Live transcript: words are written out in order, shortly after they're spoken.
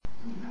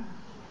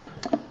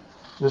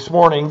This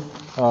morning,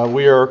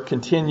 we are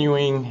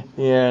continuing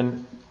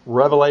in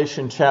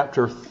Revelation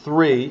chapter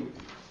 3.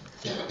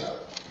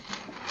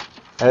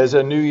 As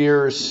a New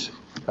Year's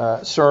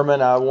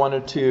sermon, I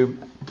wanted to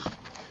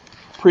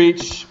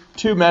preach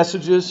two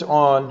messages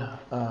on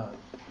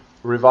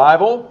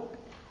revival.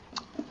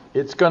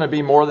 It's going to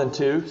be more than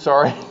two,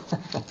 sorry.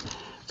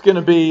 It's going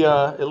to be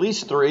at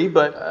least three,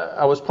 but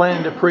I was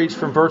planning to preach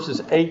from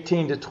verses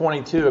 18 to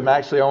 22. I'm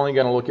actually only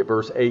going to look at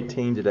verse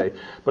 18 today.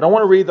 But I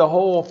want to read the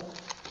whole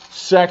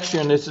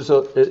section. This is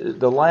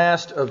the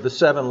last of the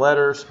 7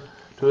 letters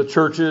to the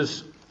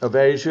churches of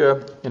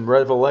Asia in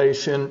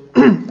Revelation.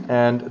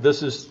 And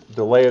this is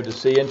the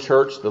Laodicean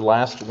church, the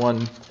last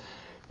one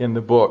in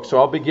the book. So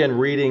I'll begin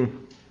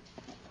reading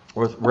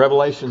with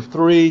Revelation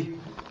 3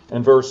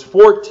 and verse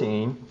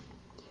 14.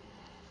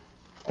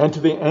 And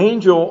to the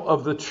angel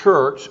of the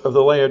church of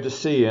the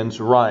Laodiceans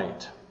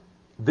write,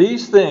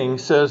 "These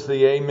things says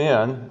the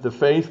Amen, the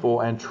faithful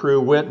and true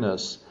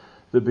witness,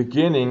 the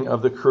beginning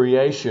of the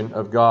creation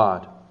of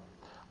God.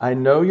 I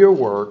know your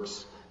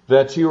works,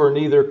 that you are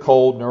neither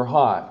cold nor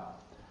hot.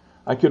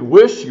 I could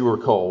wish you were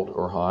cold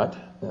or hot.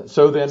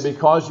 So then,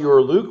 because you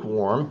are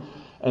lukewarm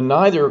and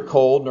neither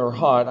cold nor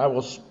hot, I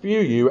will spew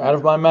you out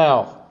of my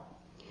mouth.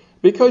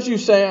 Because you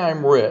say I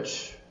am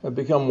rich, have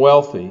become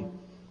wealthy,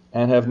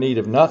 and have need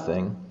of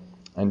nothing,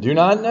 and do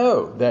not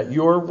know that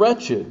you are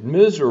wretched,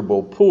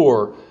 miserable,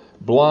 poor,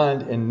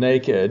 blind, and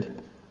naked,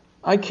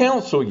 I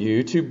counsel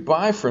you to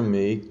buy from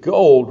me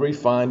gold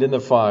refined in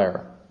the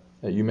fire,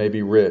 that you may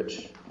be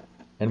rich,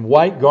 and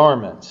white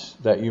garments,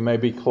 that you may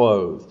be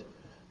clothed,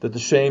 that the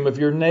shame of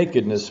your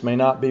nakedness may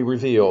not be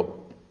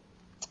revealed,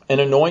 and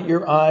anoint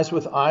your eyes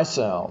with eye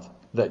salve,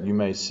 that you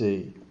may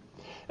see.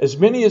 As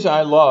many as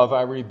I love,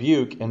 I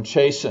rebuke and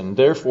chasten.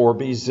 Therefore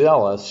be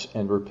zealous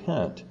and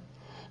repent.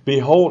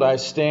 Behold, I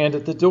stand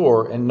at the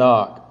door and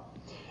knock.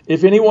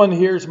 If anyone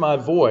hears my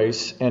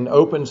voice and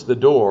opens the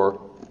door,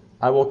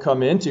 I will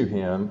come into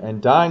him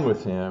and dine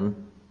with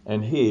him,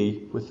 and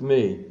he with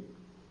me.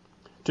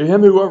 To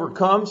him who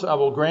overcomes, I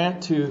will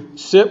grant to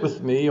sit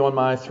with me on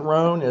my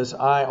throne, as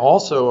I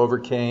also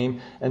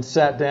overcame and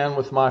sat down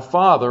with my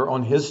Father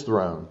on his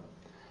throne.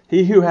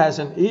 He who has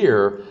an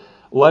ear,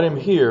 let him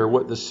hear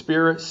what the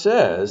Spirit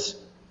says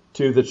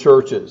to the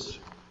churches."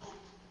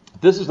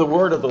 This is the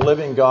word of the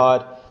living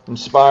God,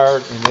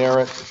 inspired,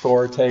 inerrant,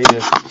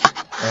 authoritative,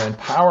 and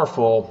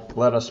powerful.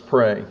 Let us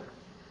pray.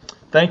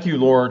 Thank you,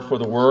 Lord, for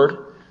the word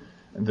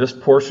and this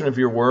portion of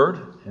your word.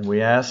 And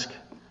we ask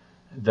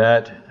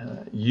that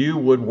you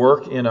would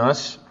work in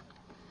us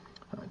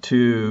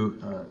to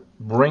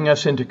bring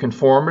us into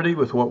conformity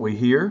with what we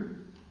hear.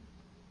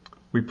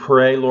 We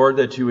pray, Lord,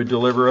 that you would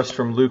deliver us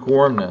from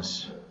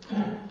lukewarmness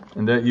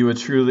and that you would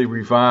truly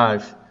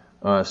revive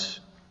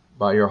us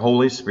by your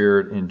Holy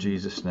Spirit in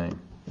Jesus' name.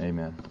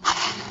 Amen.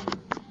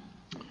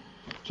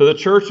 So the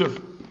church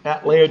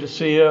at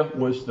Laodicea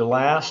was the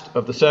last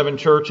of the 7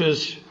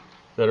 churches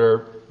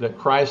that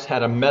Christ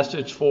had a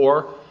message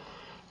for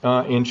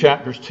in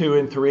chapters 2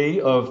 and 3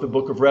 of the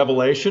book of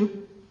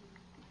Revelation.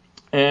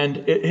 And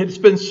it's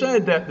been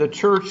said that the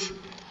church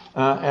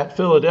at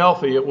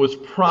Philadelphia was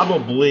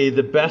probably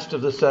the best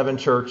of the 7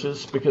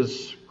 churches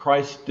because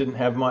Christ didn't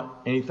have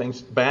anything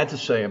bad to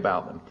say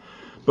about them.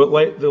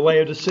 But the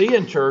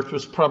Laodicean church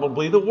was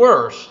probably the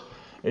worst.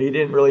 He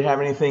didn't really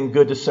have anything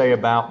good to say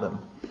about them.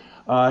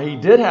 He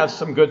did have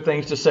some good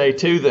things to say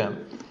to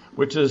them,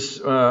 which is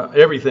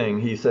everything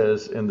he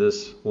says in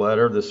this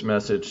letter, this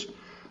message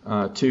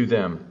to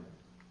them.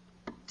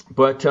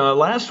 But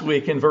last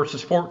week in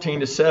verses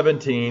 14 to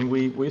 17,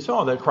 we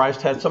saw that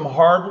Christ had some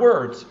hard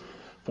words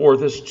for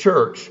this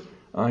church.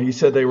 He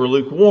said they were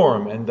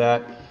lukewarm and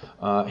that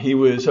he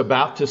was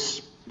about to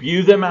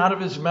spew them out of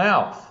his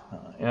mouth.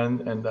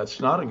 And that's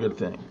not a good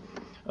thing.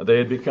 They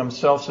had become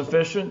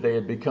self-sufficient. They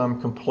had become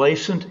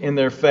complacent in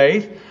their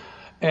faith.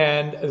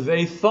 And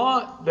they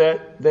thought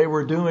that they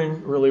were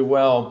doing really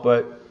well,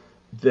 but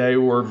they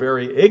were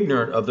very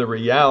ignorant of the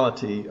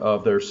reality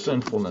of their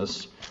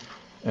sinfulness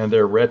and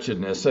their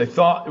wretchedness. They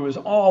thought it was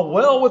all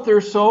well with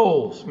their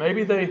souls.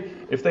 Maybe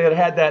if they had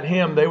had that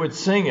hymn, they would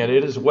sing it.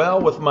 It is well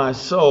with my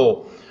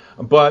soul.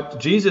 But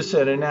Jesus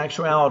said, in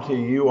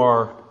actuality, you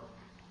are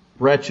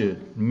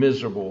wretched,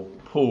 miserable,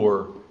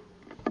 poor,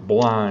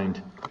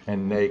 blind,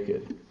 and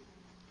naked.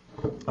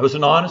 It was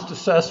an honest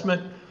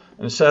assessment,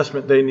 an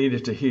assessment they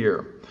needed to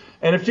hear.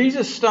 And if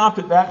Jesus stopped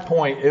at that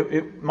point,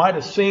 it might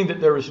have seemed that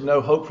there was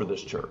no hope for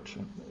this church.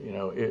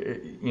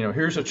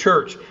 Here's a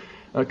church.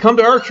 Come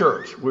to our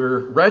church. We're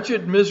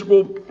wretched,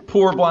 miserable,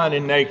 poor, blind,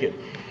 and naked.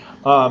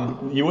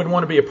 You wouldn't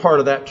want to be a part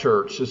of that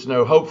church. There's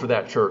no hope for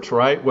that church,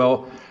 right?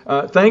 Well,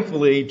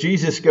 thankfully,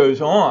 Jesus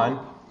goes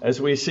on, as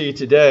we see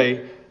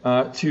today,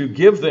 to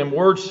give them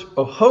words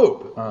of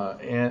hope.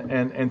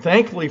 And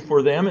thankfully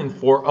for them and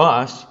for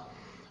us,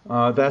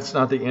 that's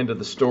not the end of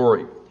the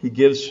story. He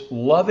gives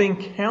loving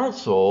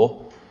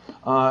counsel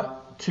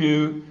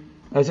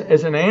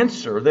as an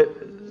answer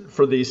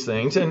for these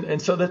things,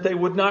 and so that they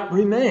would not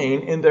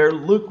remain in their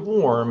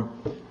lukewarm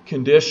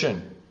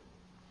condition.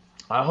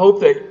 I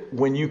hope that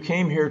when you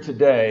came here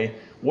today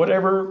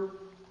whatever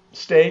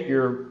state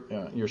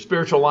your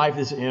spiritual life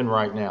is in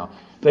right now,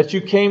 that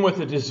you came with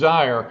a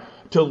desire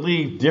to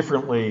leave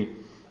differently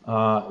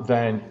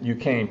than you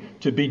came,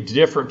 to be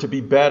different, to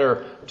be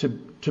better,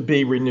 to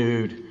be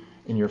renewed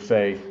in your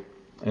faith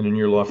and in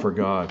your love for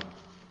God.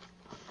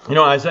 You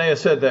know, Isaiah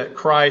said that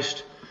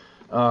Christ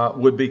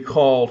would be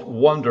called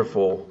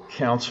Wonderful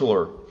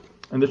Counselor.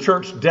 And the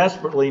church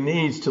desperately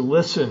needs to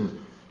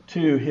listen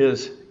to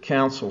his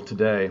counsel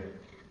today.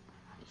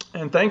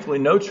 And thankfully,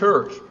 no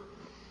church,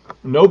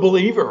 no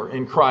believer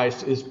in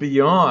Christ is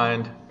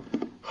beyond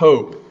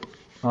hope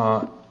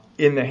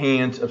in the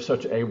hands of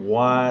such a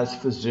wise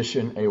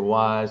physician, a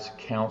wise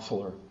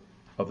counselor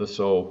of the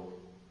soul.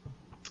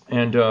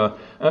 And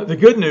the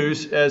good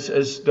news,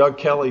 as Doug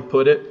Kelly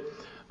put it,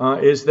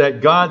 is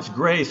that God's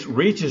grace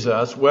reaches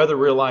us, whether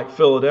we're like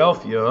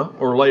Philadelphia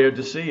or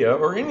Laodicea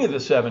or any of the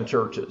 7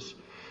 churches.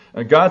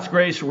 God's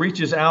grace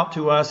reaches out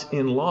to us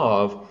in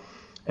love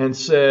and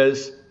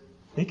says,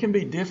 it can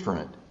be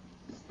different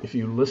if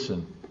you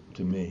listen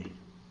to me.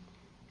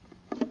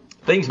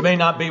 Things may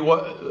not be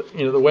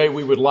the way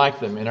we would like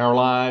them in our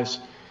lives,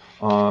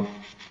 but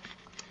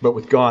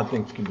with God,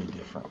 things can be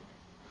different.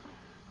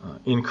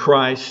 In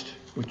Christ,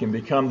 we can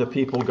become the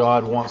people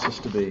God wants us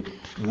to be.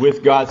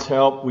 With God's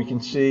help, we can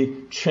see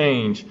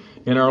change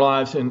in our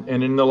lives and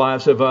in the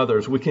lives of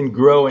others. We can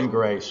grow in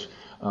grace.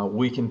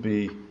 We can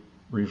be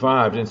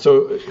revived. And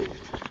so,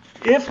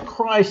 if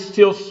Christ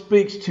still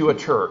speaks to a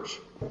church,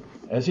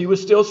 as he was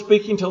still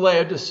speaking to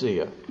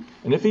Laodicea,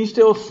 and if he's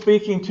still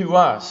speaking to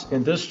us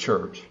in this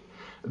church,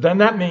 then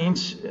that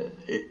means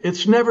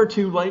it's never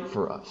too late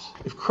for us.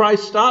 If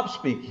Christ stops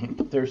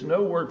speaking, there's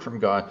no word from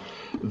God,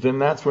 then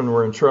that's when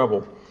we're in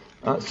trouble.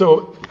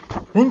 So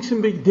things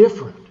can be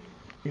different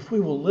if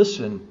we will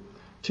listen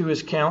to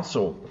his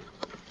counsel.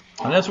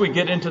 And as we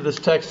get into this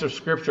text of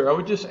Scripture, I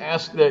would just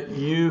ask that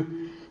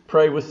you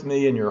pray with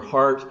me in your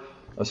heart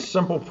a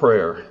simple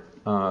prayer,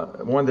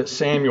 one that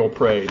Samuel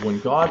prayed when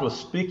God was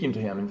speaking to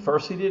him. And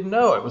first he didn't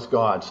know it was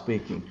God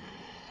speaking.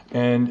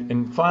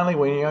 And finally,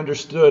 when he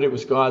understood it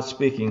was God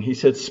speaking, he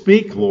said,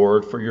 "Speak,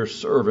 Lord, for your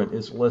servant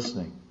is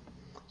listening."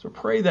 So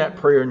pray that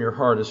prayer in your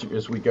heart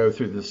as we go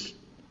through this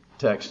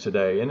text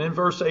today. And in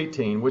verse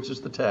 18, which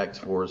is the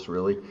text for us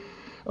really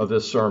of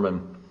this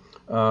sermon,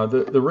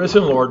 the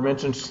risen Lord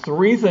mentions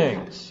 3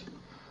 things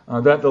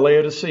that the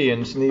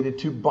Laodiceans needed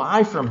to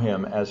buy from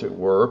him, as it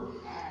were.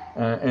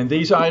 And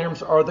these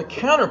items are the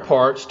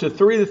counterparts to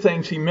 3 of the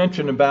things he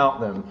mentioned about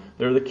them.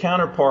 They're the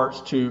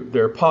counterparts to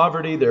their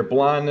poverty, their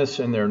blindness,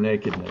 and their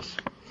nakedness.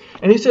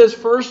 And he says,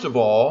 first of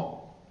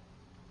all,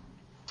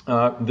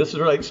 this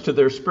relates to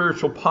their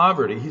spiritual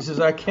poverty. He says,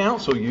 "I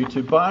counsel you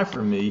to buy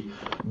from me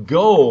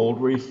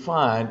gold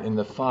refined in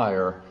the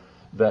fire,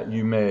 that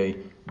you may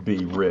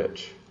be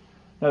rich."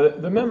 Now,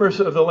 the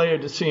members of the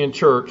Laodicean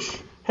church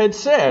had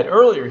said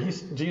earlier,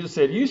 Jesus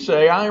said, "You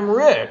say I am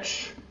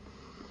rich.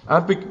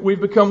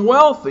 We've become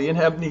wealthy and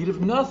have need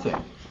of nothing."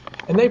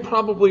 And they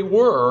probably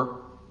were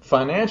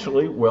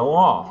financially well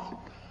off.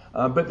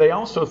 But they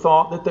also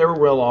thought that they were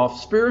well off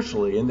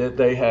spiritually and that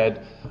they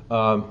had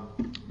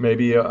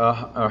maybe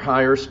a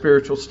higher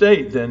spiritual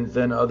state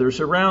than others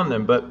around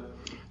them. But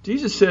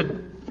Jesus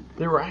said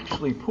they were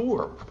actually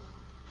poor.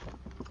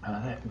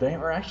 They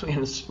were actually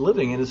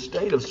living in a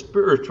state of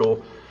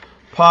spiritual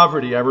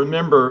poverty. I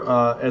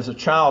remember as a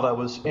child I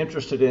was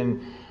interested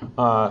in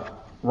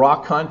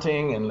rock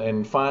hunting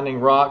and finding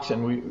rocks,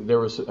 and there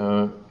was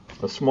a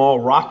small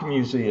rock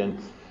museum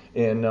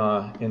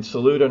in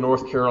Saluda,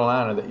 North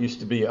Carolina, that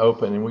used to be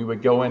open, and we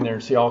would go in there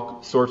and see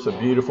all sorts of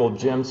beautiful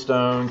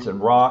gemstones and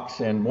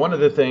rocks. And one of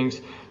the things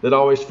that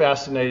always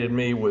fascinated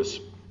me was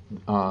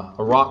a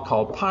rock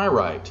called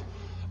pyrite.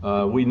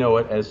 We know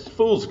it as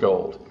fool's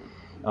gold.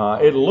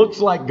 It looks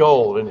like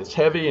gold, and it's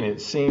heavy, and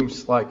it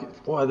seems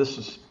like, boy, this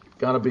has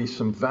got to be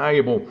some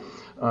valuable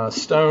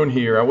stone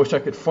here. I wish I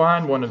could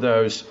find one of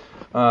those.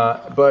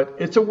 But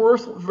it's a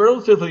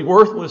relatively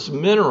worthless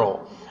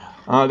mineral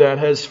that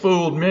has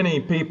fooled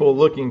many people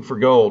looking for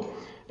gold.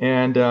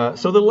 And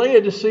so the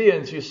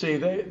Laodiceans, you see,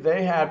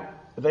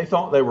 they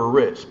thought they were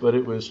rich, but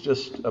it was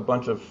just a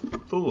bunch of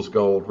fool's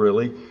gold,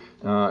 really,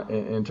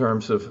 in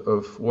terms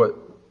of what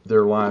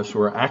their lives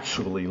were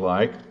actually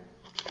like.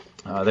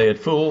 They had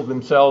fooled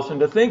themselves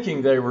into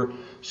thinking they were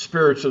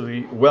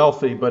spiritually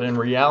wealthy, but in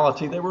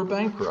reality they were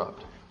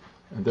bankrupt.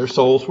 Their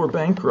souls were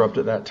bankrupt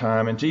at that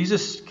time. And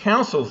Jesus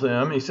counsels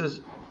them. He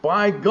says,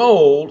 "Buy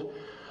gold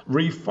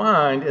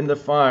refined in the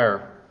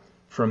fire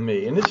from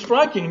me." And it's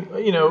striking,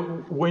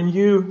 when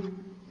you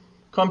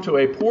come to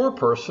a poor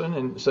person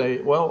and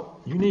say,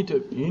 "Well, you need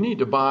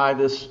to buy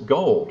this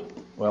gold."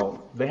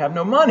 Well, they have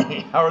no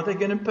money. How are they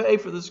going to pay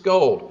for this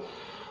gold?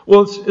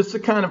 Well, it's the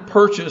kind of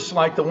purchase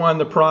like the one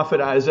the prophet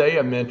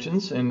Isaiah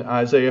mentions in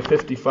Isaiah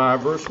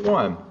 55, verse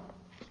 1.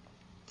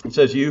 It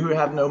says, "You who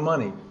have no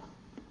money,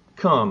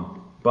 come,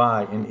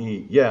 buy and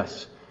eat.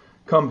 Yes,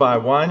 come buy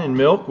wine and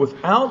milk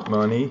without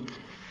money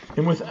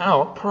and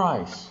without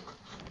price."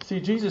 See,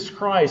 Jesus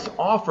Christ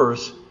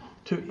offers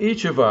to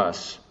each of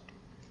us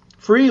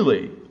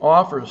freely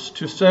offers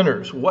to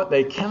sinners what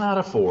they cannot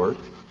afford,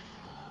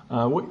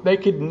 what they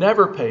could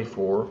never pay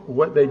for,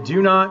 what they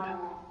do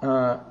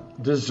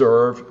not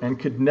deserve and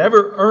could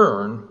never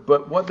earn,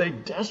 but what they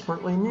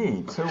desperately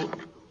need. So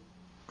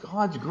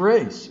God's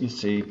grace, you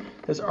see,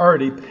 has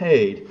already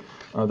paid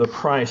the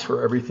price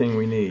for everything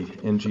we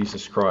need in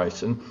Jesus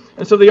Christ. And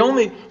so the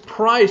only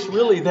price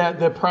really that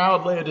the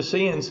proud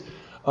Laodiceans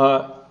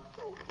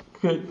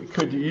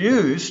could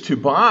use to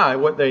buy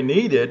what they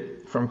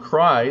needed from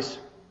Christ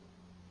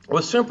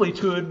was simply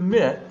to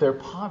admit their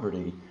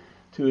poverty,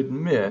 to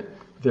admit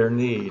their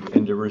need,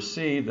 and to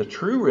receive the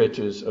true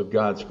riches of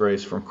God's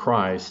grace from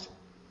Christ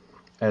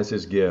as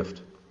his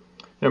gift.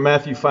 Now,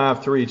 Matthew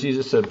 5:3,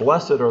 Jesus said,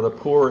 "Blessed are the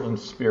poor in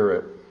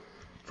spirit,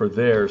 for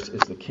theirs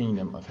is the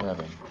kingdom of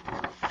heaven."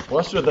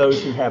 Blessed are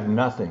those who have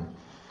nothing,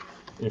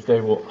 if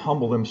they will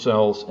humble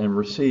themselves and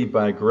receive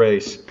by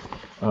grace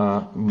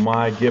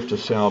my gift of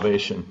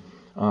salvation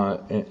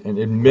and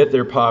admit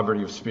their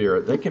poverty of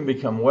spirit. They can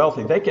become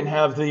wealthy. They can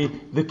have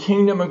the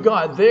kingdom of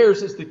God.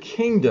 Theirs is the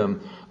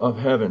kingdom of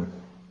heaven.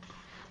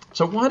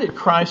 So why did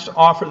Christ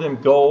offer them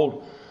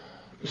gold,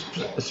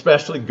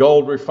 especially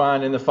gold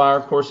refined in the fire?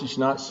 Of course, he's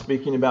not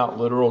speaking about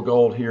literal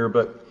gold here,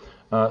 but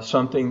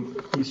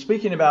he's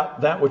speaking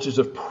about that which is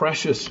of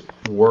precious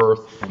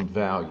worth and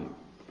value.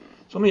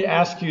 So let me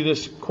ask you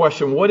this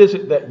question. What is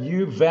it that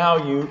you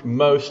value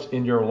most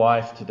in your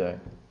life today?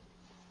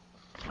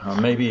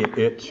 Maybe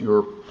it's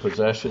your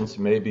possessions.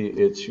 Maybe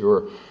it's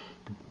your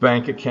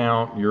bank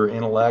account, your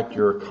intellect,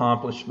 your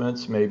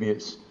accomplishments. Maybe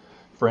it's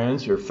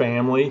friends, your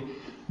family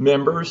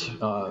members.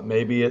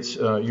 Maybe it's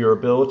your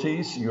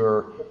abilities,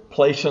 your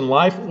place in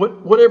life.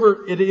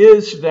 Whatever it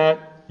is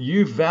that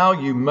you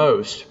value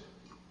most.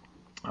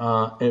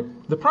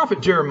 The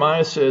prophet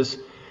Jeremiah says,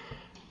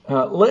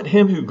 "Let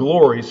him who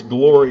glories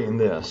glory in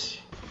this,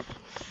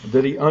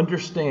 that he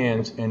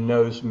understands and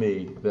knows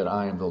me, that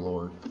I am the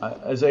Lord."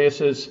 Isaiah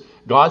says,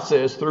 God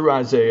says through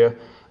Isaiah,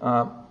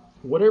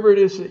 whatever it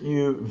is that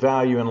you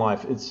value in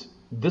life,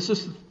 this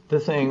is the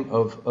thing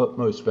of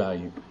utmost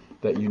value,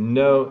 that you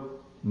know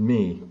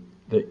me,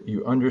 that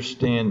you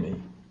understand me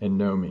and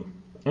know me.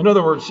 In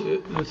other words,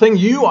 the thing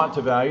you ought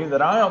to value,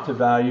 that I ought to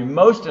value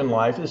most in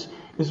life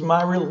is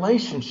my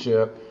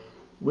relationship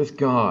with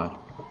God.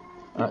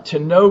 To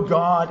know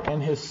God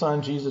and his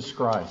Son, Jesus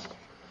Christ.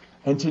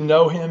 And to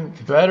know him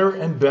better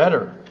and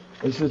better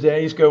as the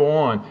days go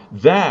on.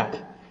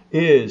 That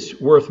is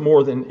worth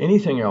more than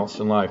anything else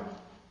in life.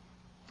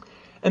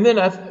 And then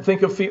I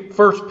think of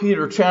 1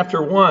 Peter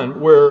chapter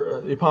 1,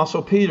 where the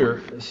Apostle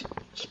Peter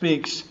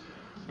speaks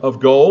of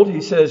gold.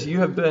 He says, "You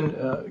have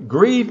been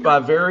grieved by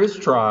various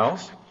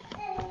trials,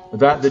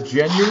 that the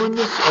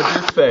genuineness of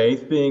your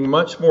faith, being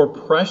much more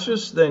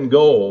precious than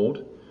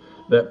gold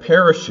that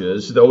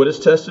perishes, though it is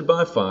tested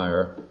by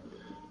fire,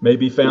 may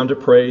be found to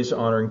praise,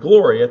 honor, and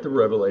glory at the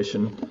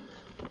revelation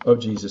of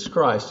Jesus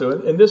Christ." So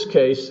in this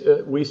case,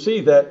 we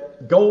see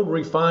that gold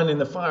refined in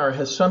the fire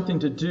has something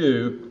to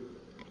do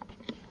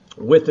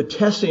with the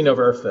testing of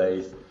our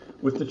faith,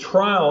 with the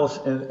trials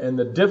and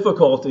the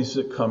difficulties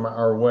that come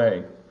our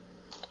way.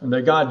 And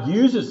that God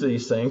uses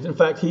these things. In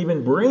fact, he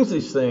even brings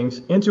these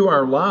things into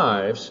our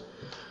lives.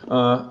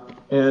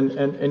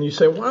 And you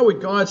say, why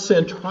would God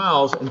send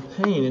trials and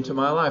pain into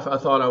my life? I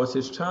thought I was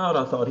his child.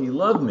 I thought he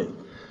loved me.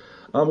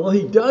 Well,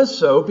 he does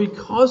so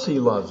because he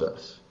loves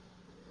us.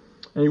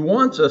 And he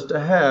wants us to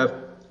have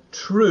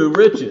true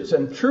riches.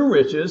 And true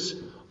riches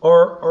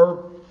are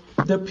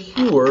the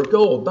pure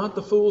gold, not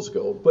the fool's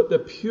gold, but the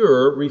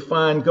pure,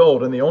 refined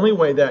gold. And the only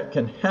way that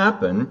can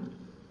happen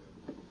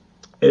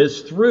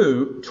is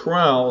through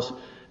trials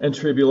and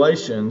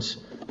tribulations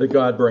that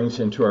God brings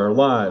into our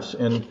lives.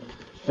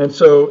 And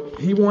so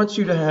he wants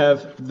you to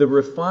have the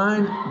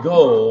refined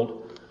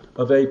gold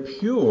of a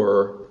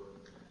pure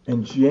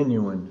and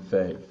genuine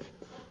faith.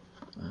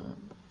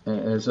 And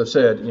as I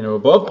said,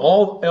 above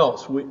all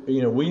else, we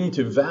need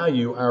to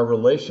value our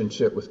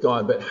relationship with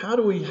God. But how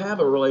do we have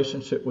a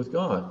relationship with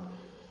God?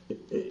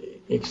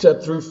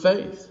 Except through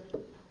faith,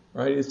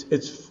 right?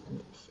 It's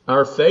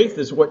our faith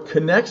is what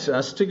connects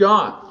us to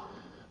God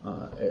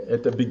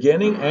at the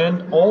beginning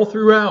and all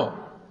throughout.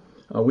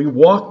 We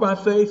walk by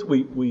faith.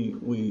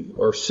 We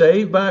are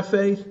saved by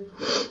faith.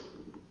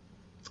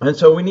 And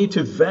so we need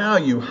to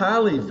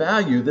highly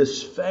value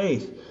this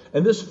faith.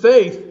 And this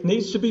faith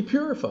needs to be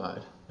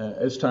purified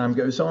as time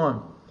goes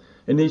on.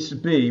 It needs to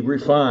be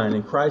refined.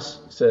 And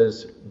Christ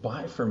says,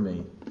 buy from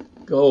me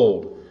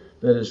gold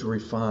that is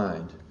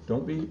refined.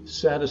 Don't be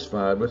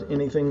satisfied with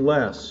anything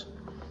less.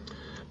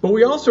 But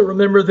we also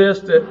remember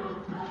this,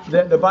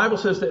 that the Bible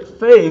says that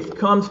faith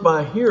comes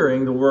by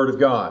hearing the Word of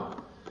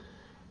God.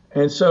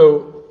 And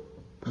so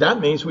that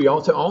means we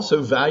ought to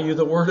also value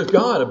the Word of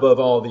God above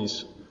all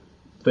these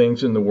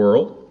things in the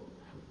world.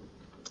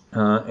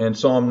 And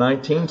Psalm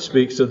 19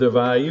 speaks of the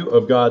value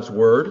of God's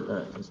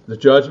Word. The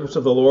judgments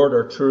of the Lord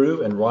are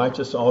true and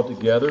righteous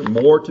altogether.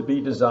 More to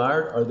be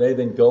desired are they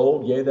than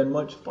gold, yea, than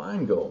much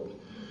fine gold.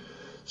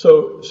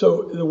 So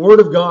the Word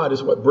of God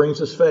is what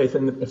brings us faith.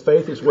 And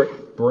faith is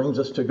what brings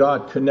us to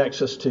God,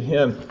 connects us to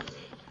Him.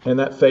 And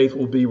that faith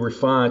will be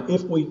refined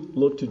if we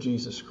look to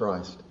Jesus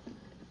Christ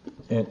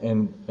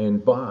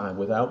and buy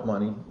without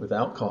money,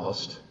 without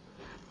cost,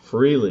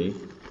 freely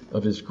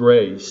of His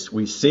grace.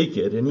 We seek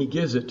it and He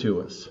gives it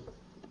to us.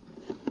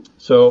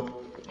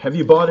 So, have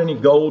you bought any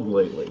gold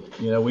lately?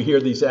 We hear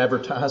these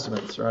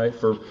advertisements, right,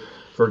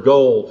 for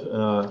gold.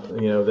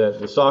 That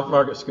the stock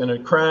market's going to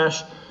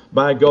crash.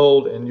 Buy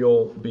gold and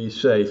you'll be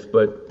safe.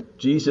 But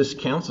Jesus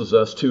counsels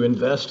us to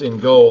invest in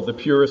gold, the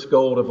purest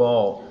gold of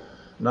all.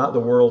 Not the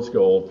world's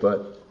gold,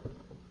 but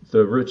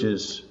the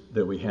riches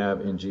that we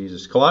have in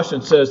Jesus.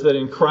 Colossians says that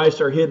in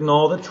Christ are hidden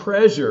all the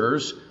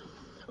treasures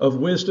of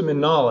wisdom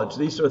and knowledge.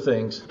 These are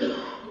things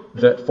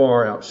that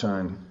far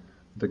outshine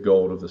the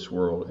gold of this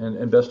world.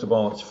 And best of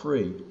all, it's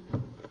free.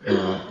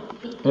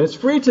 And it's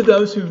free to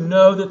those who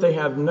know that they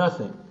have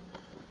nothing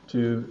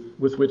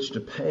with which to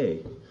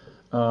pay.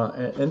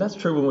 And that's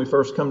true when we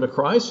first come to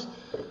Christ,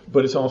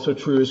 but it's also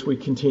true as we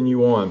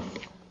continue on.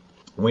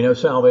 We know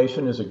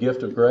salvation is a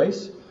gift of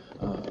grace.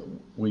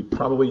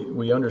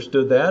 We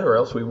understood that, or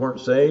else we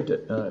weren't saved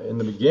in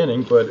the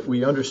beginning, but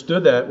we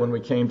understood that when we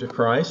came to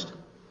Christ.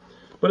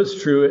 But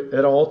it's true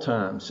at all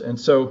times. And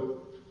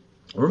so,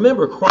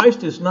 remember,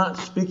 Christ is not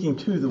speaking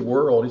to the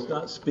world. He's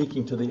not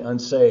speaking to the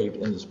unsaved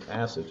in this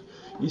passage.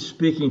 He's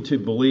speaking to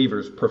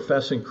believers,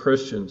 professing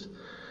Christians.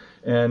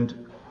 And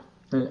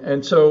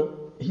so,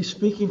 He's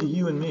speaking to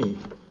you and me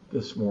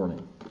this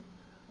morning.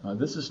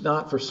 This is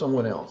not for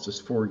someone else. It's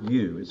for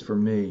you. It's for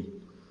me.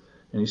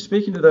 And He's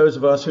speaking to those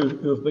of us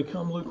who have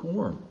become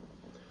lukewarm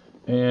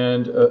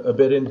and a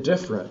bit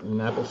indifferent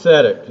and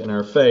apathetic in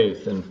our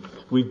faith. And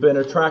we've been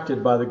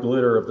attracted by the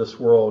glitter of this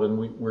world, and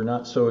we're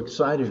not so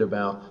excited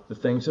about the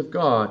things of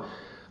God.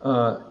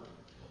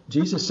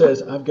 Jesus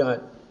says, I've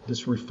got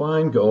this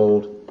refined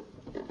gold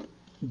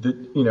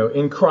that,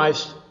 in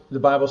Christ, the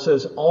Bible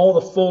says, all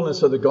the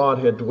fullness of the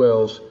Godhead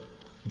dwells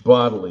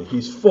bodily.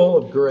 He's full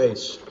of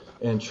grace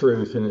and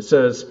truth. And it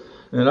says,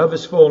 and of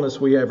His fullness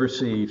we have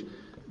received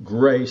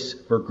grace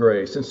for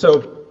grace. And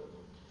so,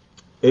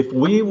 if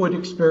we would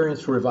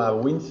experience revival,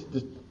 we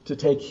need to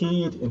take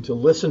heed and to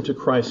listen to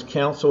Christ's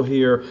counsel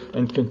here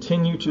and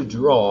continue to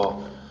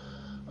draw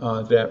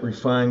that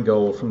refined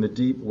gold from the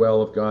deep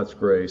well of God's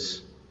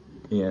grace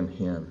in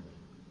Him.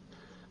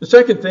 The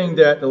second thing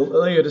that the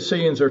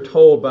Laodiceans are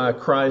told by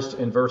Christ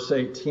in verse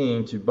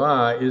 18 to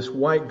buy is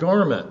white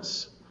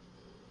garments.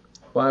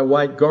 Buy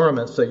white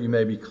garments that you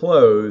may be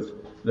clothed,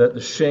 that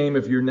the shame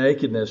of your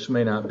nakedness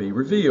may not be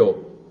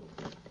revealed.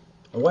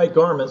 White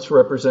garments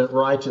represent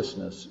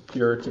righteousness,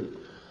 purity,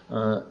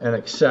 and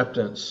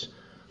acceptance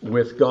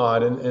with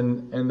God.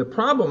 And the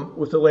problem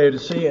with the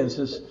Laodiceans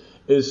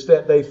is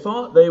that they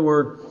thought they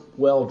were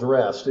well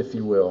dressed, if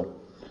you will.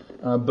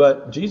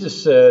 But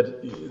Jesus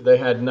said they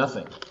had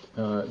nothing.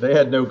 They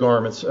had no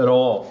garments at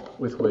all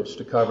with which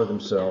to cover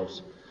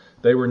themselves.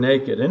 They were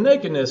naked. And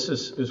nakedness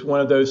is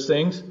one of those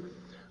things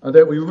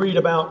that we read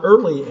about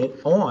early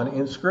on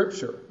in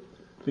Scripture.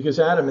 Because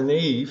Adam and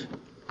Eve,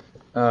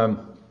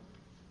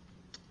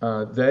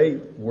 they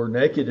were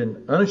naked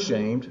and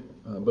unashamed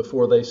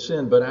before they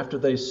sinned. But after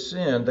they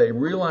sinned, they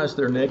realized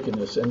their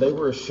nakedness and they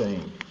were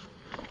ashamed.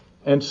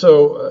 And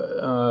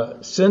so,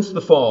 since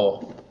the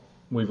fall,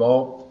 we've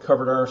all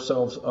covered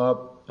ourselves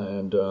up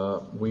and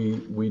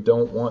we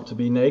don't want to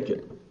be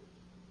naked.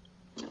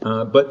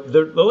 But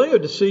the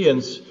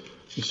Laodiceans,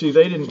 you see,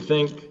 they didn't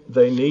think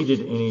they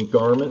needed any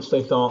garments.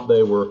 They thought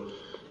they were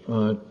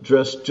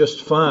dressed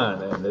just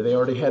fine, and they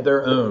already had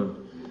their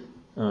own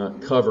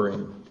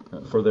covering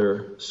for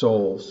their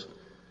souls.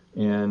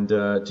 And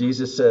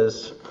Jesus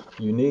says,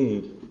 you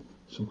need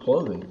some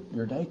clothing.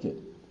 You're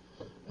naked.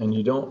 And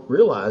you don't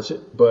realize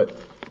it, but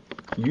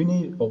you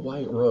need a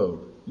white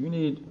robe. You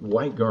need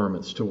white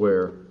garments to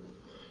wear.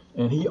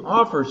 And He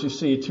offers, you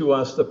see, to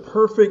us the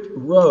perfect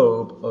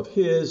robe of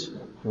His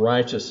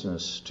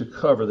righteousness to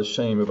cover the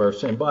shame of our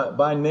sin.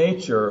 By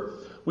nature,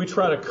 we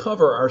try to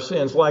cover our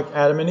sins like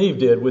Adam and Eve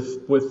did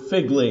with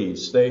fig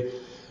leaves.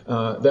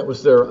 That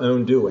was their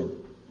own doing.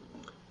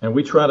 And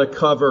we try to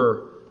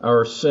cover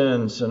our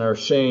sins and our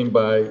shame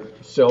by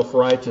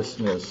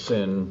self-righteousness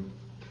and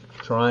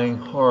trying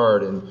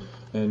hard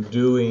and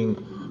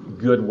doing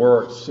good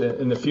works.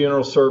 In the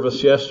funeral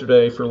service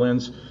yesterday for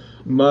Lynn's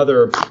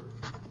mother,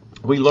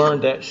 we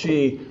learned that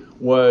she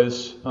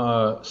was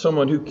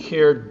someone who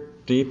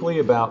cared deeply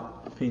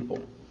about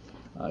people.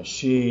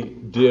 She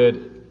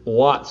did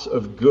lots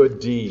of good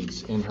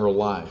deeds in her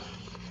life.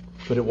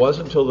 But it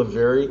wasn't until the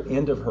very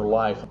end of her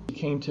life she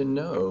came to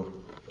know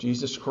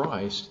Jesus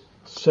Christ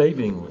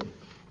savingly.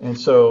 And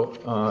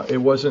so it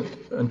wasn't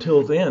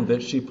until then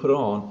that she put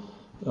on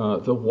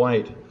the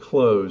white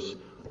clothes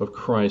of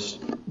Christ's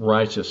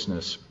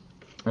righteousness.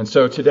 And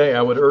so today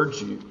I would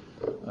urge you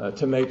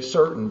to make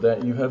certain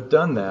that you have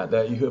done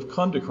that you have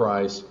come to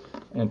Christ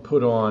and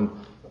put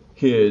on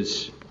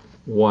His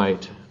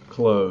white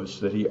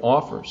clothes that He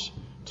offers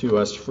to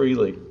us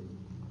freely.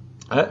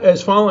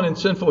 As fallen and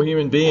sinful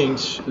human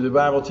beings, the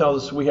Bible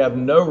tells us we have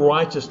no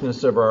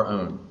righteousness of our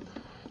own.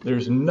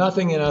 There's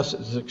nothing in us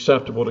that is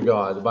acceptable to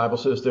God. The Bible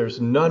says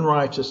there's none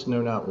righteous,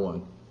 no, not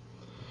one.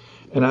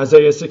 And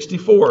Isaiah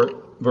 64,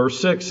 verse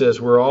 6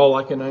 says, we're all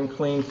like an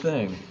unclean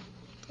thing,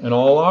 and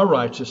all our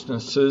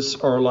righteousnesses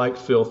are like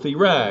filthy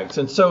rags.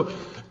 And so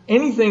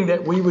anything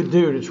that we would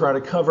do to try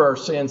to cover our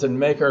sins and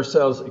make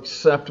ourselves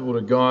acceptable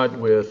to God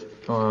with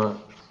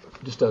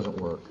just doesn't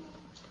work.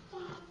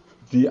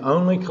 The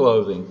only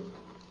clothing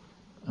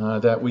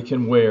that we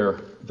can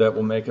wear that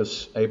will make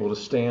us able to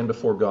stand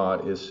before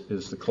God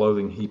is the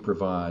clothing He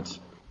provides.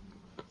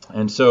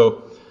 And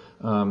so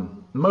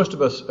most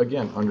of us,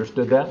 again,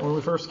 understood that when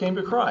we first came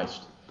to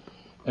Christ.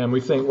 And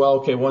we think, well,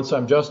 okay, once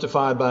I'm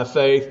justified by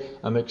faith,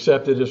 I'm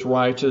accepted as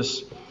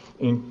righteous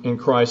in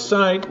Christ's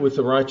sight with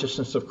the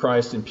righteousness of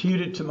Christ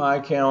imputed to my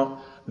account,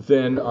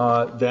 then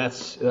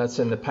that's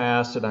in the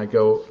past and I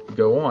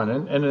go on.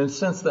 And in a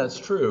sense, that's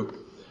true.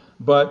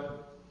 But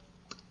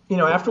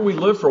after we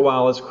live for a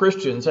while as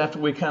Christians, after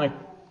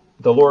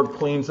the Lord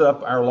cleans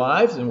up our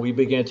lives and we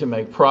begin to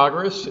make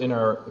progress in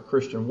our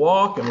Christian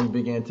walk and we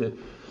begin to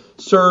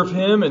serve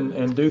Him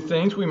and do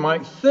things, we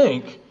might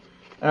think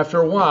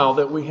after a while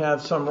that we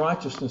have some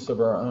righteousness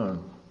of our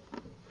own.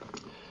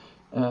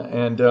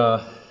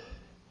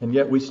 And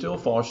yet we still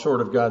fall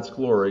short of God's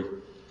glory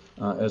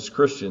as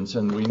Christians,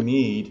 and we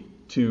need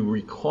to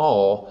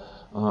recall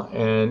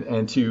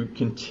and to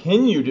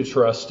continue to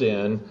trust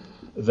in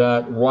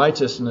that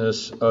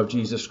righteousness of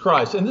Jesus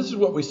Christ. And this is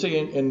what we see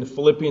in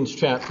Philippians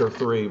chapter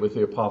 3 with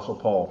the Apostle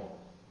Paul.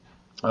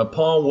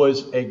 Paul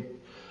was a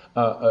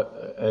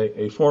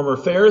former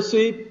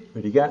Pharisee,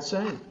 but he got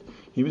saved.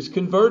 He was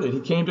converted. He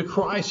came to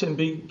Christ and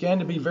began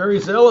to be very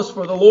zealous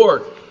for the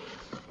Lord.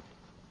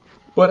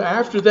 But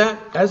after that,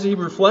 as he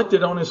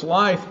reflected on his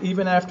life,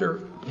 even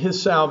after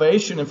his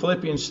salvation in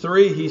Philippians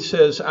 3, he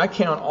says, I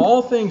count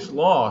all things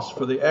lost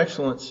for the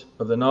excellence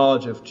of the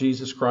knowledge of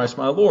Jesus Christ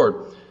my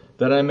Lord,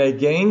 that I may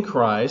gain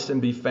Christ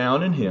and be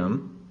found in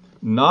Him,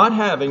 not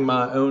having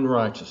my own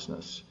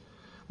righteousness,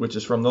 which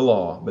is from the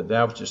law, but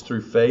that which is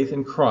through faith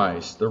in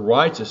Christ, the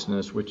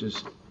righteousness which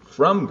is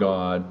from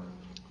God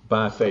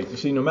by faith. You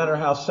see, no matter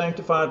how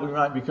sanctified we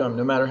might become,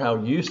 no matter how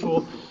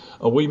useful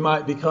we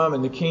might become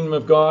in the kingdom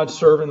of God,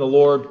 serving the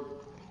Lord,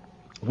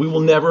 we will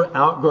never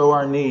outgrow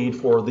our need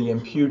for the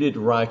imputed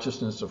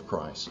righteousness of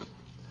Christ.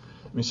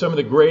 I mean, some of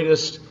the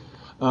greatest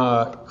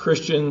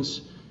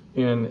Christians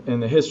in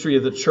the history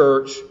of the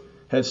church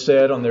have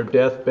said on their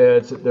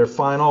deathbeds that their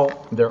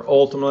final, their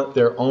ultimate,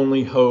 their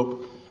only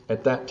hope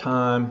at that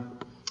time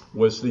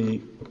was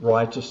the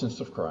righteousness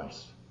of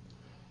Christ.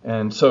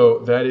 And so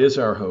that is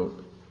our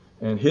hope.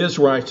 And His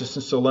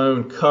righteousness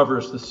alone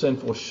covers the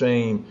sinful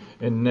shame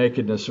and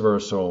nakedness of our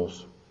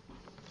souls.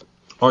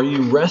 Are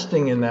you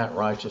resting in that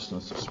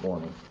righteousness this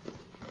morning?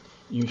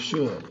 You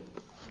should.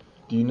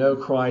 Do you know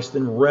Christ?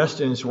 Then rest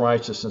in His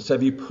righteousness.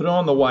 Have you put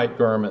on the white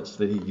garments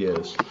that He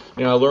gives?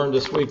 I learned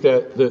this week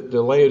that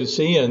the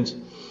Laodiceans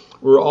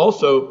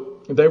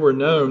they were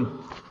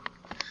known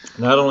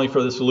not only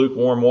for this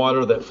lukewarm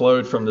water that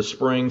flowed from the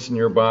springs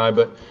nearby,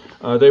 but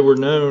they were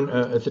known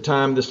at the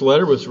time this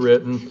letter was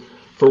written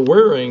for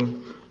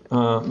wearing,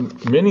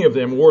 many of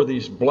them wore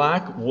these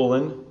black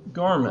woolen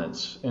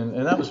garments.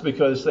 And that was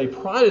because they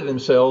prided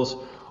themselves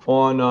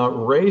on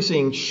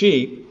raising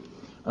sheep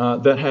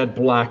that had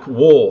black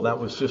wool. That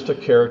was just a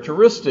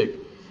characteristic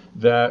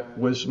that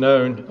was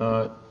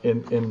known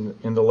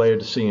in the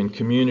Laodicean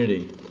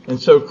community. And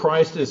so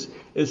Christ is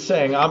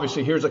saying,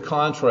 obviously, here's a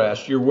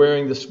contrast. You're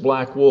wearing this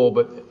black wool,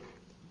 but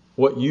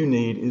what you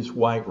need is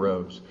white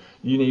robes.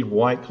 You need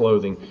white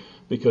clothing,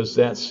 because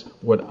that's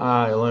what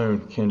I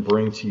alone can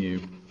bring to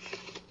you.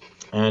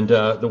 And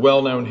the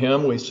well-known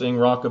hymn we sing,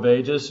 Rock of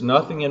Ages,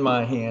 nothing in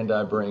my hand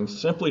I bring,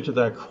 simply to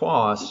thy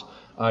cross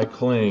I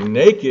cling.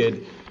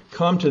 Naked,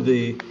 come to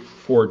thee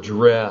for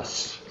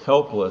dress.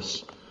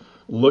 Helpless,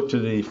 look to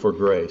thee for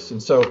grace.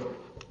 And so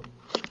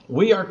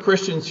we are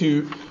Christians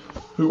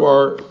who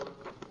are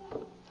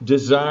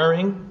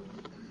desiring,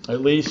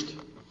 at least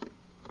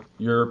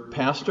your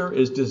pastor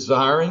is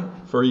desiring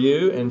for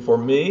you and for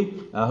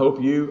me. I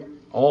hope you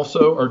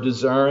also are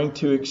desiring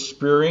to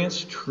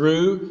experience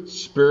true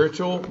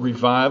spiritual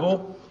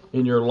revival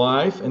in your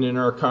life and in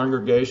our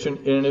congregation.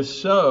 And if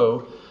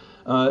so,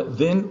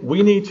 then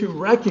we need to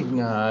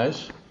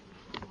recognize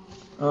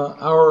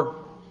our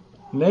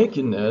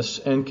nakedness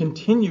and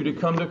continue to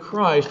come to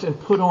Christ and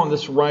put on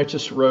this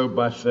righteous robe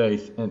by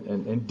faith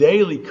and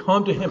daily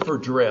come to Him for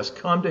dress,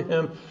 come to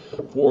Him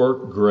for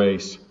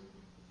grace.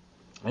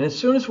 And as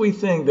soon as we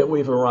think that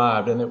we've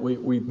arrived and that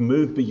we've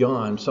moved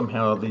beyond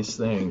somehow these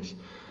things,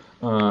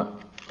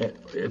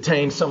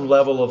 attain some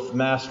level of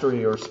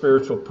mastery or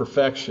spiritual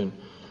perfection,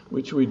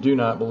 which we do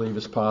not believe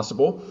is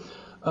possible,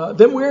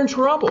 then we're in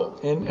trouble.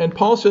 And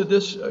Paul said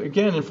this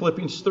again in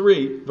Philippians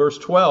 3, verse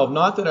 12,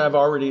 not that I've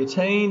already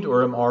attained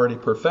or am already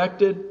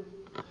perfected.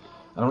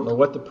 I don't know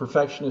what the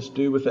perfectionists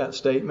do with that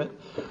statement.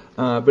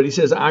 But he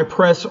says, I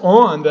press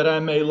on that I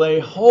may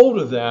lay hold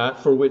of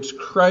that for which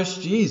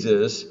Christ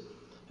Jesus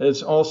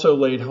has also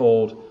laid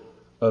hold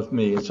of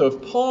me. And so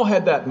if Paul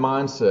had that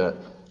mindset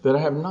that I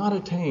have not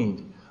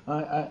attained,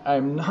 I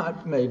am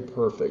not made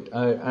perfect,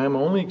 I am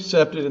only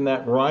accepted in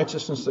that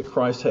righteousness that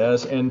Christ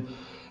has, and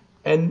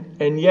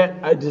and yet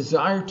a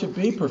desire to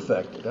be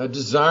perfected, a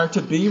desire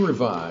to be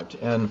revived.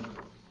 And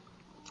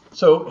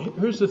so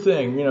here's the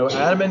thing,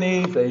 Adam and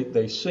Eve,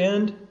 they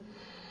sinned,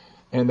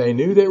 and they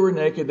knew they were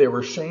naked. They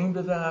were ashamed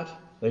of that.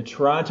 They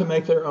tried to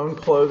make their own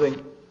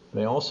clothing.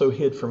 They also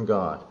hid from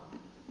God.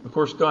 Of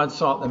course, God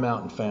sought them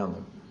out and found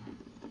them.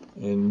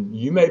 And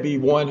you may be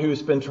one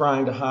who's been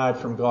trying to hide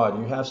from God.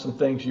 You have some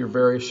things you're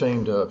very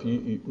ashamed of.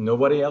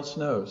 Nobody else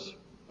knows.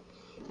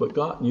 But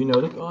God, you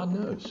know that God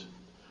knows.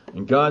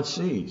 And God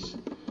sees.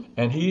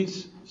 And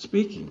He's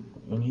speaking.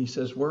 And He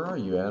says, where are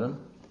you, Adam?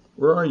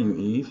 Where are you,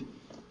 Eve?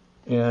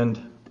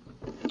 And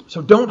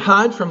so don't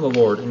hide from the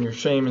Lord in your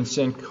shame and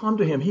sin. Come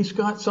to Him. He's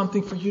got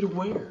something for you to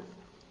wear,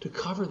 to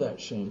cover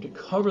that shame, to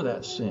cover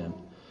that sin.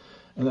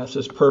 And that's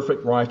His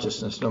perfect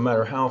righteousness. No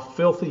matter how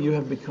filthy you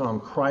have become,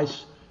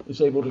 Christ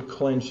is able to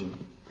cleanse you.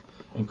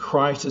 And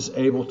Christ is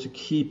able to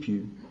keep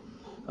you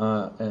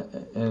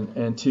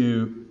and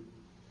to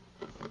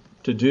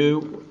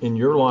do in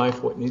your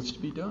life what needs to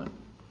be done.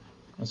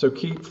 And so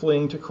keep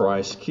fleeing to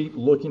Christ, keep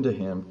looking to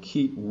Him,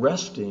 keep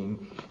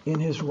resting in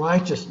His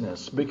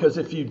righteousness. Because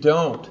if you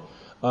don't,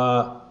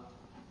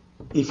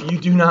 if you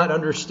do not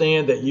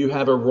understand that you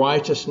have a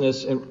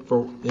righteousness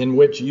in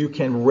which you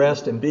can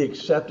rest and be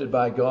accepted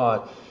by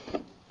God,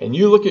 and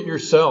you look at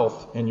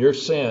yourself and your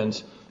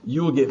sins,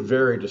 you will get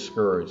very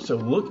discouraged. So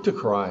look to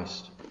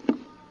Christ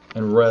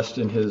and rest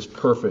in His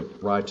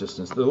perfect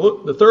righteousness.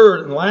 The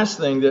third and last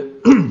thing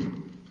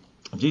that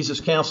Jesus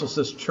counsels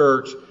this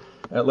church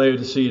at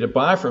Laodicea to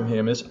buy from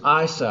Him is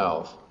eye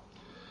salve.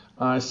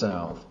 Eye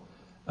salve.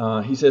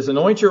 He says,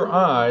 anoint your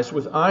eyes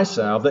with eye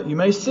salve that you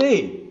may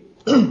see.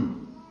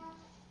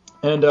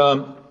 And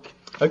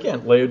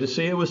again,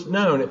 Laodicea was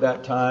known at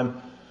that time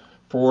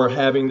for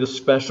having the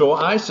special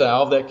eye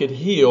salve that could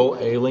heal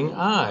ailing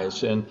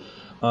eyes. And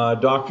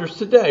doctors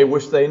today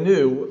wish they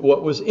knew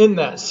what was in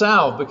that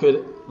salve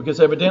because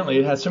evidently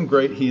it had some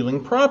great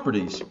healing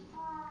properties.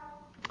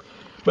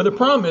 But the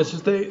problem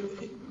is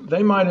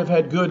they might have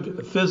had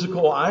good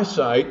physical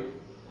eyesight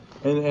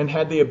and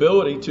had the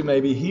ability to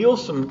maybe heal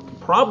some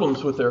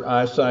problems with their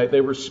eyesight.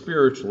 They were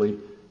spiritually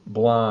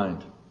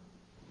blind.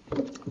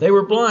 They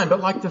were blind,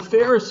 but like the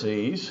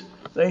Pharisees,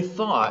 they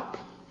thought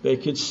they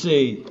could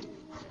see.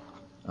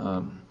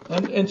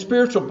 And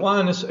spiritual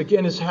blindness,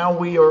 again, is how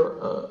we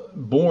are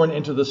born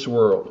into this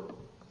world.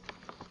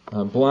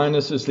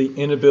 Blindness is the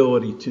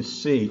inability to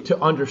see, to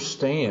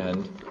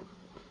understand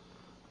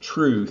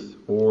truth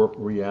or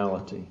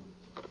reality.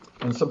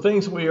 And some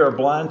things we are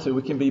blind to,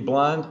 we can be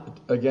blind,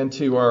 again,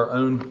 to our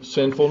own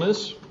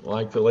sinfulness,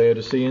 like the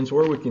Laodiceans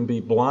were. We can be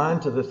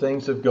blind to the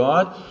things of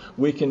God.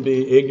 We can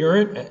be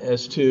ignorant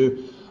as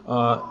to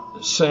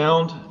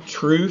sound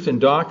truth and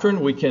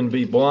doctrine. We can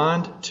be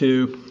blind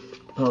to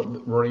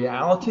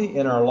reality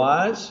in our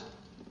lives.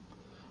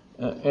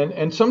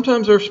 And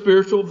sometimes our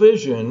spiritual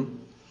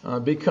vision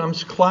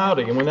becomes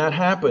cloudy. And when that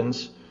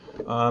happens,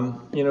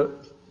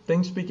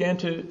 things begin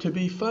to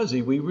be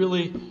fuzzy. We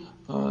really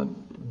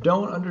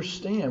don't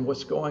understand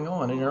what's going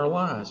on in our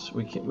lives.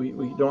 We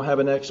don't have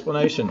an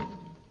explanation.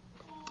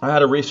 I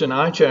had a recent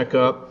eye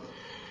checkup,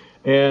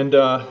 and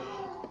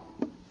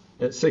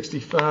at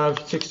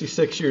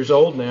 66 years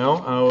old now,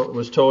 I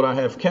was told I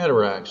have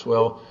cataracts.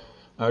 Well,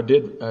 I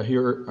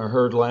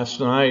heard last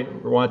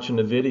night, watching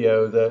the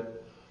video,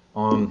 that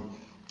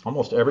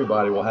almost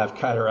everybody will have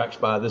cataracts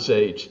by this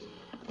age.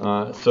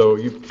 So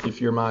if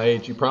you're my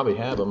age, you probably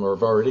have them or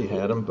have already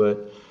had them.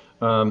 But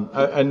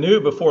I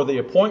knew before the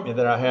appointment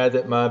that I had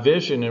that my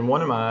vision in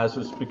one of my eyes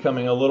was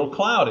becoming a little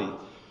cloudy.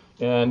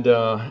 And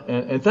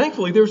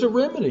thankfully there's a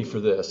remedy for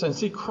this. And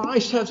see,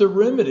 Christ has a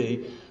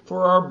remedy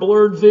for our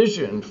blurred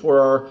vision, for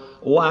our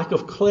lack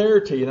of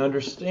clarity and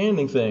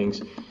understanding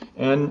things.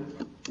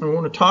 And I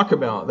want to talk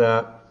about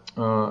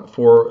that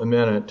for a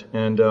minute.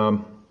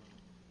 And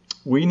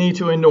we need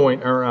to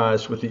anoint our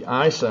eyes with the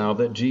eye salve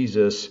that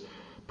Jesus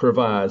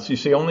provides. You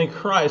see, only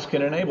Christ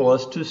can enable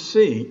us to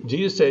see.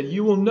 Jesus said,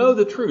 you will know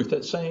the truth.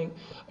 That's saying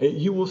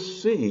you will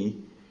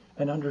see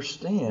and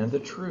understand the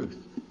truth.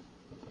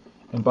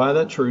 And by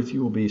that truth,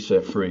 you will be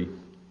set free.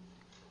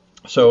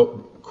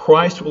 So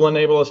Christ will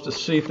enable us to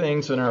see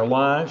things in our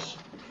lives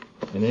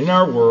and in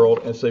our world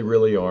as they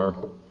really are.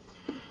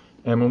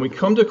 And when we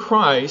come to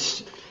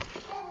Christ,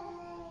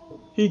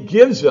 He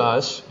gives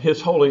us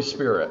His Holy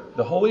Spirit.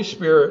 The Holy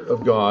Spirit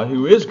of God,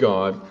 who is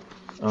God,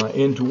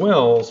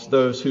 indwells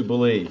those who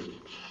believe.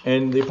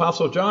 And the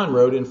Apostle John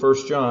wrote in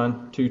 1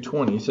 John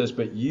 2:20, he says,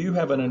 but you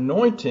have an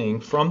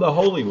anointing from the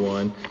Holy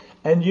One,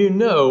 and you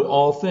know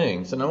all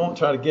things. And I won't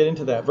try to get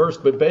into that verse,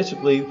 but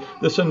basically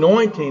this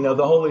anointing of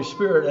the Holy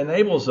Spirit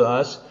enables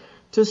us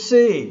to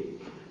see,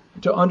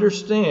 to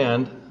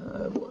understand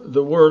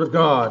the Word of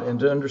God,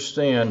 and to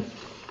understand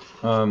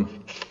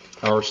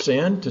our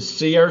sin, to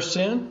see our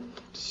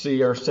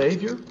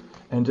Savior,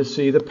 and to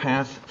see the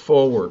path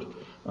forward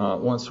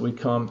once we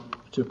come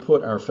to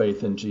put our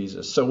faith in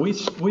Jesus. So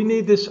we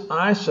need this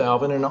eye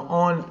salve in an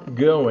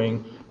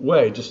ongoing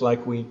way, just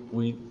like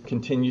we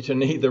continue to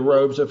need the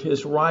robes of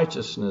His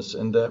righteousness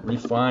and that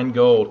refined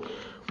gold.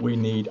 We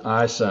need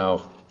eye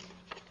salve.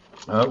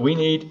 We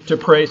need to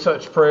pray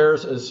such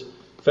prayers as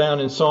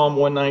found in Psalm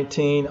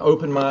 119.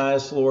 Open my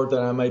eyes, Lord,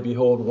 that I may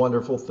behold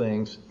wonderful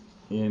things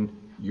in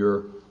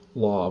your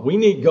law. We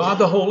need God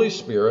the Holy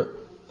Spirit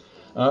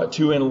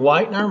to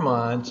enlighten our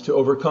minds, to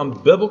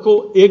overcome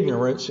biblical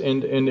ignorance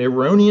and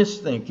erroneous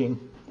thinking.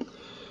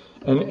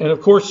 And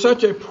of course,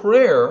 such a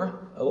prayer,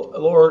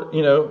 Lord,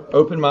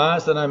 open my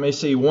eyes that I may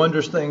see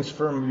wondrous things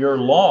from your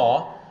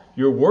law,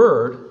 your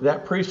word,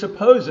 that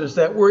presupposes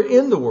that we're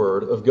in the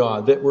word of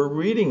God, that we're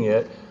reading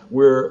it,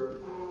 we're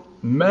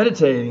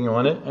meditating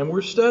on it, and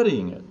we're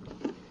studying it.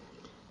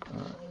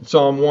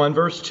 Psalm 1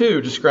 verse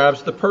 2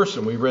 describes the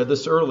person. We read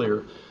this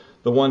earlier.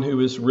 The one who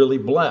is really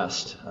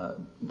blessed.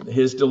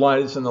 His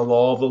delight is in the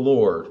law of the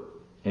Lord,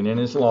 and in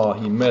his law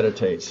he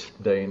meditates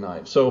day and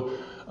night. So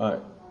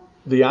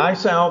the eye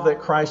salve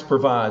that Christ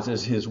provides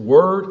is his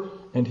word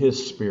and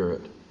his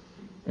spirit.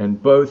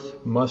 And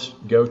both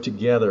must go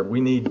together.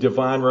 We need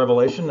divine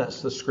revelation.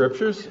 That's the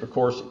scriptures, of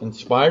course,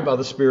 inspired by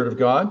the Spirit of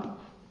God.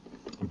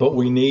 But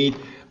we need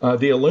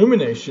the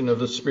illumination of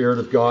the Spirit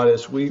of God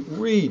as we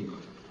read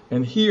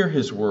and hear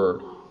his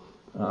word.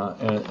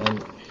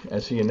 And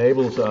as he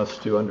enables us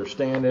to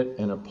understand it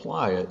and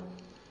apply it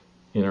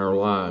in our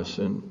lives.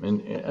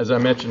 And as I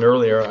mentioned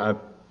earlier, I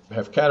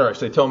have cataracts.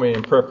 They told me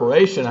in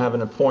preparation I have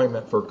an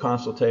appointment for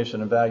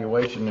consultation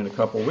evaluation in a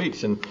couple of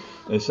weeks. And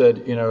they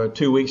said,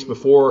 2 weeks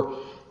before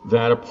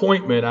that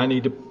appointment, I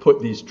need to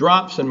put these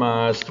drops in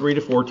my eyes 3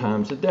 to 4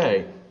 times a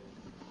day.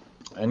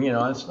 And,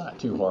 it's not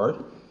too hard,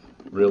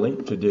 really,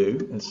 to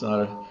do. It's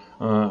not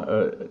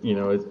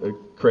a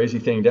crazy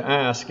thing to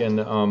ask.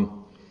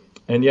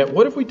 And yet,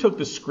 what if we took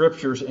the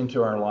scriptures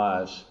into our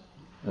lives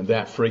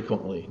that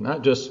frequently?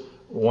 Not just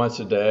once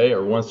a day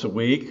or once a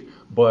week,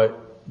 but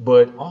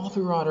all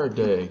throughout our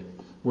day.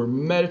 We're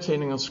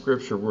meditating on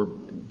scripture. We're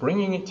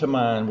bringing it to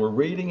mind. We're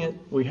reading it.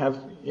 We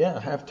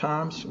have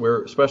times,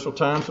 special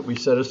times that we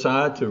set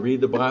aside to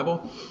read the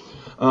Bible.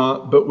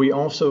 But we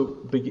also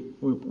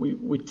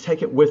we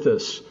take it with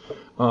us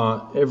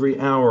every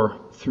hour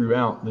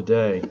throughout the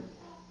day.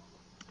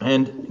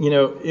 And,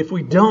 if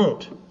we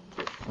don't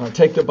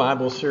take the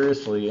Bible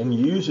seriously and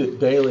use it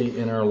daily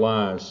in our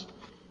lives,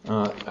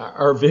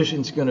 our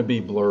vision's going to be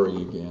blurry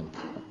again.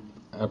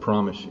 I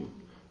promise you.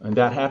 And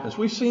that happens.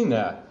 We've seen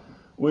that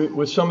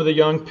with some of the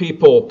young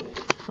people,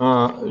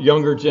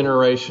 younger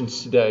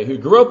generations today who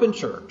grew up in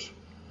church,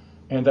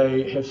 and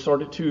they have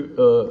started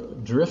to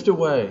drift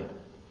away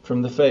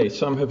from the faith.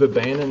 Some have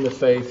abandoned the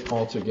faith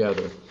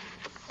altogether.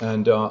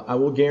 And I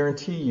will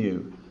guarantee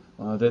you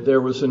that there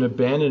was an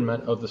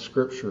abandonment of the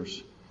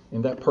scriptures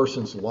in that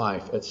person's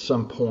life at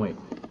some point.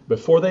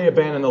 Before they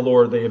abandoned the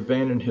Lord, they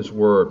abandoned his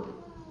word.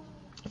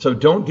 So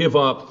don't give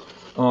up.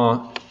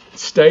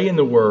 Stay in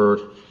the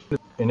word. It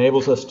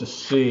enables us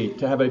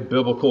to have a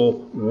biblical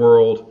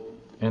world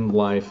and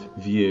life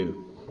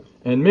view.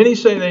 And many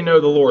say they know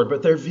the Lord,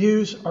 but their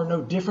views are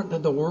no different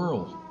than the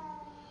world.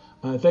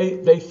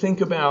 They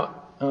think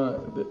about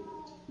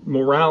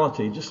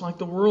morality just like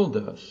the world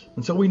does.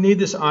 And so we need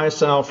this eye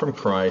salve from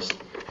Christ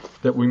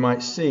that we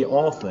might see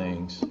all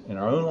things in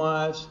our own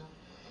lives,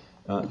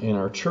 in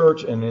our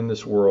church, and in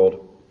this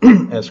world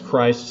as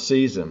Christ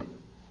sees them.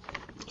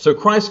 So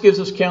Christ gives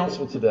us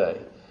counsel today.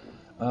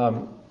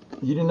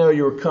 You didn't know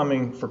you were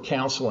coming for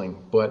counseling,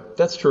 but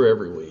that's true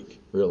every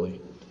week,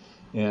 really.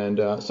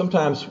 And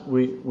sometimes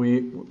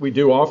we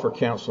do offer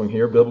counseling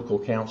here, biblical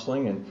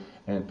counseling,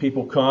 and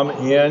people come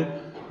in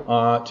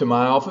to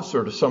my office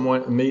or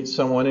to meet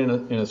someone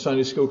in a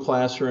Sunday school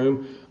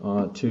classroom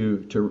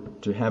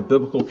to have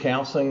biblical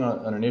counseling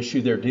on an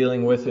issue they're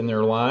dealing with in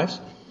their lives.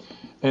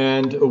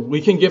 And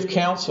we can give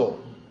counsel,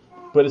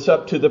 but it's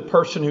up to the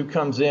person who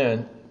comes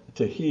in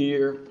to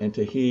hear and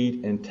to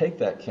heed and take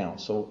that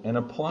counsel and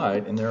apply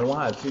it in their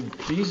lives.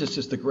 Jesus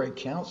is the great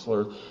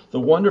counselor, the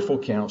wonderful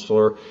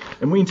counselor,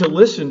 and we need to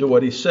listen to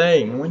what he's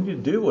saying, and we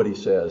need to do what he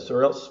says,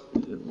 or else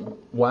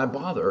why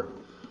bother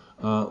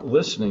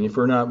listening if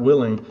we're not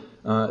willing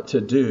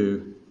to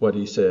do what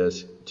he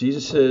says.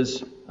 Jesus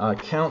says, I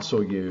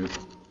counsel you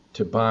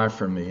to buy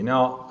from me.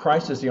 Now,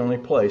 Christ is the only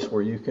place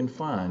where you can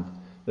find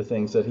the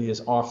things that he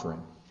is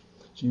offering.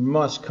 So you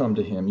must come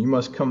to him. You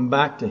must come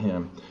back to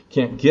him.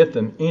 Can't get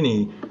them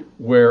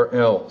anywhere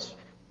else.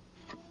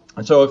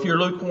 And so if you're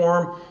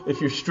lukewarm,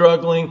 if you're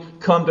struggling,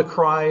 come to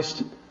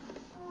Christ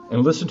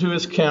and listen to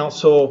his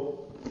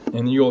counsel,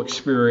 and you'll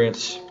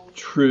experience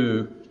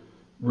true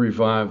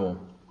revival.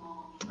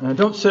 And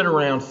don't sit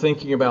around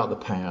thinking about the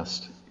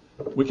past.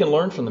 We can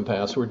learn from the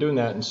past. We're doing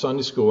that in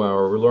Sunday school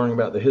hour. We're learning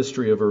about the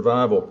history of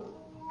revival.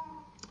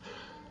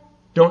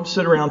 Don't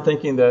sit around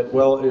thinking that,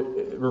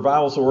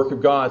 revival is the work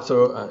of God,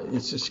 so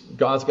it's just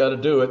God's got to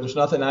do it. There's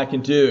nothing I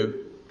can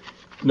do.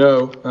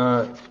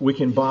 No, we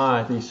can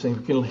buy these things.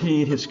 We can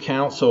heed his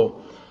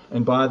counsel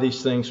and buy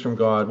these things from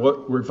God.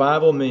 What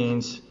revival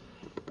means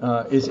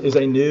is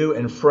a new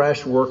and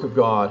fresh work of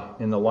God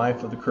in the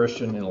life of the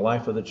Christian, in the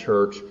life of the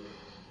church,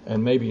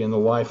 and maybe in the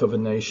life of a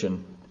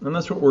nation. And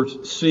that's what we're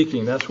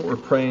seeking. That's what we're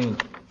praying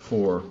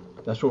for.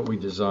 That's what we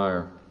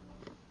desire.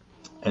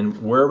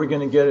 And where are we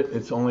going to get it?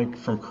 It's only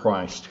from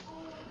Christ.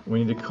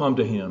 We need to come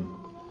to Him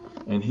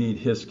and heed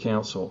His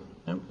counsel.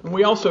 And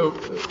we also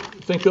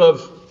think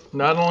of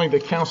not only the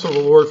counsel of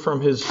the Lord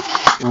from His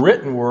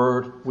written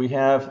word, we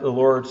have the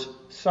Lord's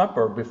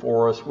Supper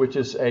before us, which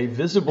is a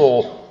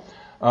visible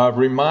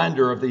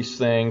reminder of these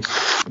things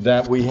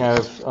that we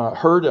have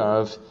heard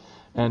of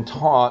and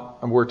taught,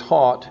 and were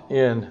taught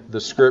in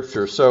the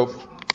Scripture. So